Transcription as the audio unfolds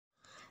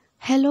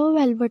Hello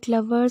velvet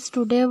lovers,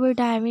 today we're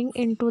diving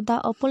into the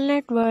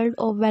opulent world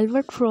of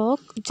velvet frock.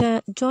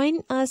 Join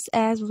us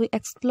as we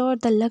explore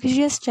the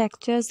luxurious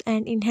textures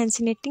and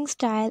enhancing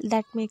style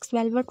that makes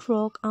velvet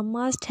frock a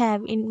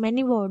must-have in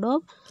many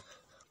wardrobes.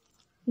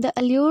 The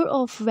allure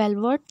of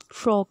velvet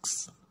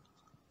frocks.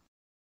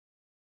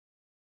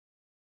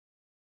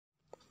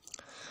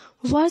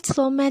 What's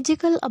so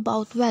magical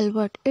about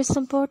velvet? Its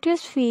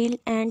sumptuous feel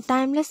and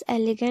timeless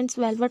elegance.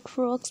 Velvet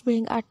frocks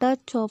bring a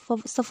touch of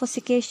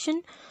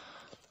sophistication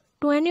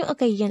to any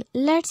occasion.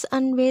 Let's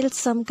unveil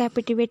some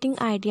captivating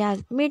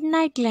ideas.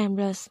 Midnight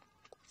glamorous.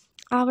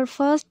 Our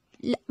first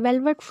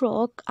velvet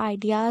frock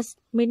ideas: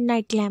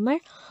 midnight glamour,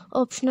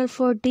 optional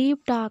for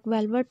deep dark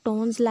velvet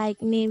tones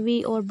like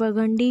navy or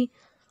burgundy.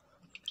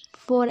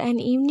 For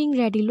an evening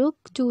ready look,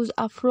 choose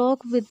a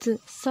frock with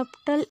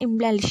subtle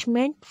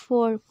embellishment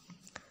for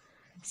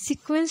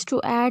sequins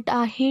to add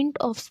a hint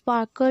of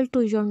sparkle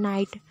to your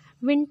night.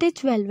 Vintage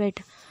velvet.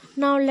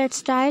 Now let's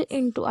style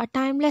into a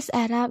timeless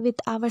era with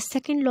our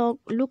second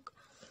look,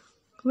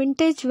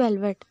 vintage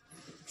velvet.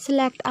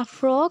 Select a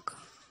frock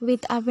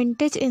with a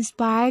vintage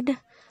inspired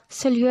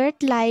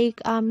silhouette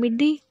like a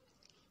midi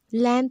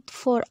length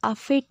for a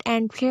fit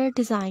and flare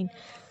design.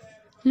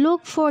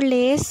 Look for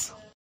lace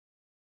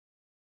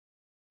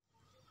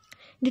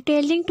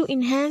detailing to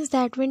enhance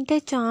that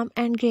vintage charm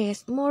and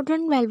grace.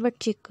 Modern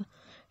velvet chic.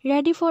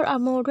 Ready for a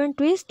modern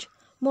twist?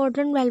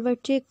 Modern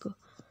velvet chic.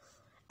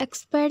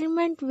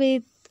 Experiment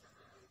with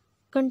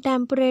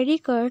contemporary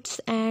cuts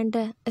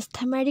and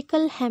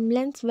asymmetrical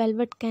hemlines.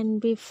 Velvet can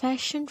be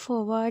fashion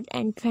forward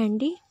and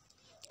trendy.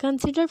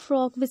 Consider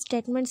frock with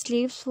statement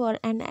sleeves for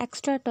an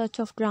extra touch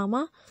of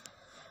drama.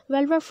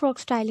 Velvet frock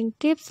styling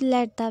tips: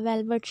 let the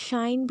velvet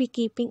shine by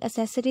keeping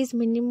accessories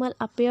minimal.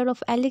 A pair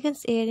of elegant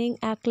earrings,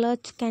 a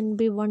clutch can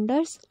be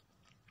wonders.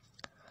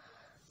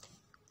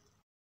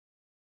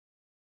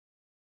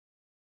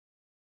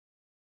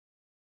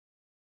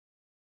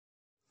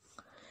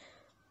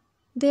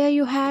 There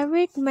you have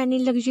it, many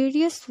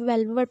luxurious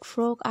velvet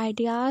frock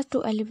ideas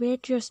to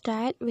elevate your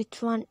style.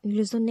 Which one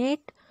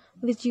resonate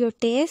with your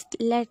taste?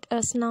 Let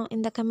us know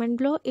in the comment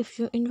below. If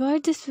you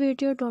enjoyed this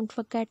video, don't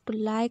forget to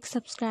like,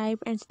 subscribe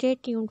and stay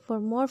tuned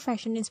for more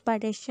fashion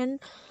inspiration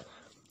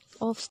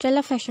of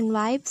stellar fashion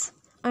vibes.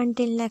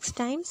 Until next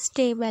time,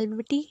 stay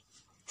velvety,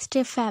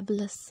 stay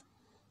fabulous.